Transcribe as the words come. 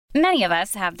Many of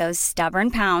us have those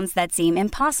stubborn pounds that seem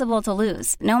impossible to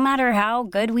lose, no matter how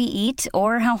good we eat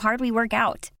or how hard we work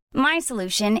out. My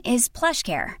solution is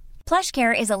PlushCare.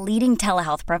 PlushCare is a leading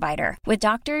telehealth provider with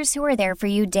doctors who are there for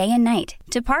you day and night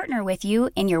to partner with you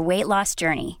in your weight loss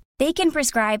journey. They can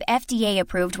prescribe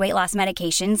FDA-approved weight loss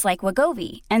medications like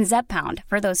Wegovy and Zepbound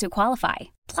for those who qualify.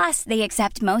 Plus, they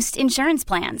accept most insurance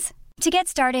plans. To get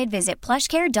started, visit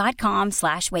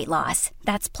plushcare.com/weightloss.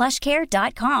 That's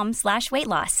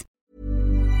plushcare.com/weightloss.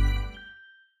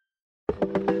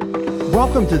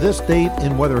 Welcome to This Date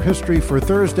in Weather History for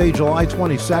Thursday, July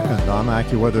 22nd. I'm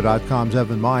AccuWeather.com's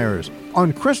Evan Myers.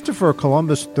 On Christopher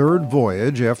Columbus' third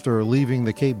voyage after leaving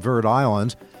the Cape Verde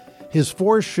Islands, his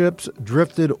 4 ships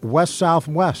drifted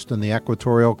west-southwest in the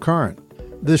equatorial current.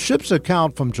 The ship's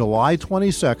account from July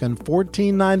 22nd,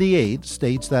 1498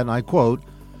 states that, and I quote,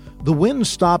 "The wind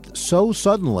stopped so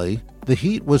suddenly, the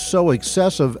heat was so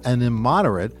excessive and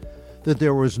immoderate, that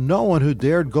there was no one who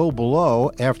dared go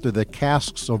below after the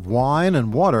casks of wine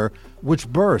and water which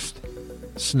burst,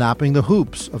 snapping the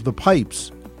hoops of the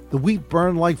pipes. The wheat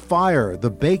burned like fire,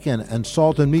 the bacon and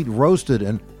salt and meat roasted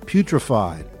and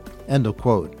putrefied." End of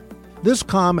quote. This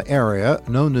calm area,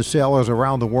 known to sailors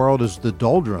around the world as the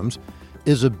doldrums,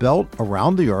 is a belt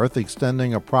around the Earth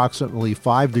extending approximately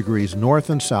 5 degrees north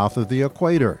and south of the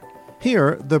equator.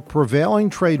 Here, the prevailing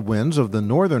trade winds of the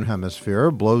northern hemisphere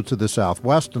blow to the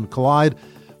southwest and collide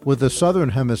with the southern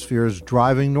hemisphere's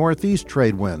driving northeast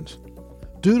trade winds.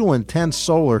 Due to intense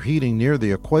solar heating near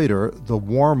the equator, the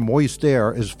warm, moist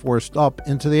air is forced up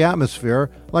into the atmosphere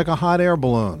like a hot air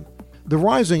balloon. The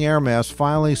rising air mass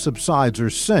finally subsides or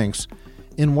sinks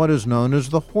in what is known as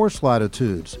the horse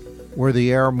latitudes, where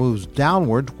the air moves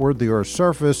downward toward the Earth's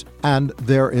surface, and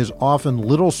there is often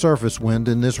little surface wind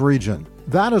in this region.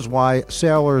 That is why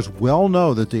sailors well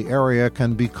know that the area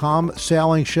can become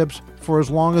sailing ships for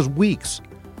as long as weeks.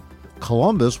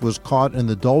 Columbus was caught in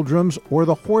the doldrums or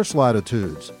the horse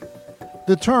latitudes.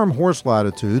 The term horse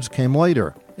latitudes came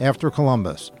later, after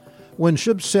Columbus, when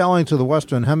ships sailing to the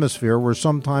Western Hemisphere were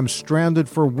sometimes stranded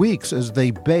for weeks as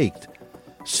they baked.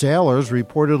 Sailors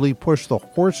reportedly pushed the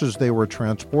horses they were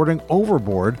transporting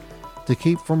overboard to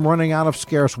keep from running out of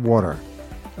scarce water.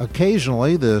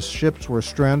 Occasionally, the ships were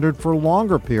stranded for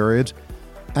longer periods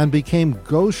and became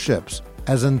ghost ships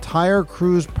as entire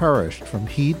crews perished from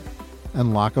heat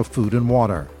and lack of food and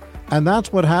water. And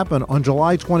that's what happened on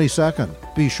July 22nd.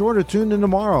 Be sure to tune in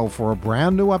tomorrow for a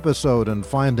brand new episode and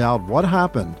find out what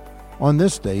happened on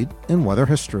this date in weather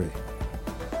history.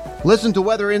 Listen to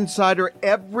Weather Insider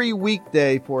every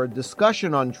weekday for a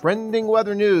discussion on trending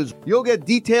weather news. You'll get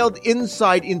detailed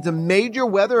insight into major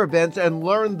weather events and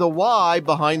learn the why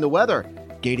behind the weather,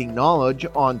 gaining knowledge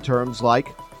on terms like,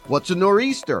 what's a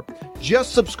nor'easter?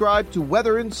 Just subscribe to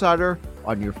Weather Insider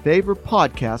on your favorite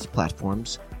podcast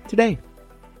platforms today.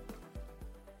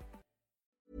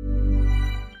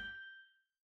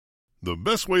 The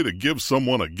best way to give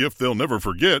someone a gift they'll never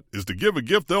forget is to give a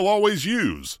gift they'll always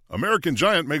use. American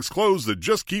Giant makes clothes that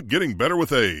just keep getting better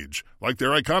with age, like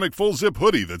their iconic full-zip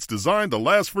hoodie that's designed to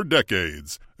last for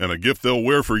decades. And a gift they'll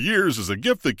wear for years is a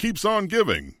gift that keeps on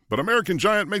giving. But American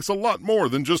Giant makes a lot more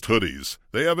than just hoodies.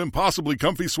 They have impossibly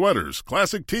comfy sweaters,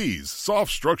 classic tees,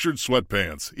 soft structured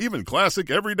sweatpants, even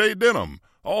classic everyday denim.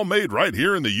 All made right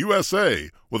here in the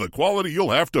USA, with a quality you'll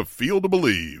have to feel to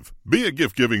believe. Be a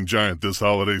gift-giving giant this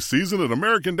holiday season at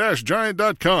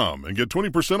American-Giant.com and get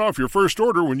 20% off your first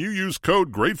order when you use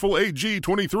code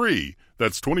GratefulAG23.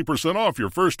 That's 20% off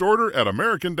your first order at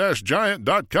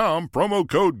American-Giant.com, promo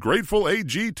code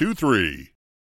GratefulAG23.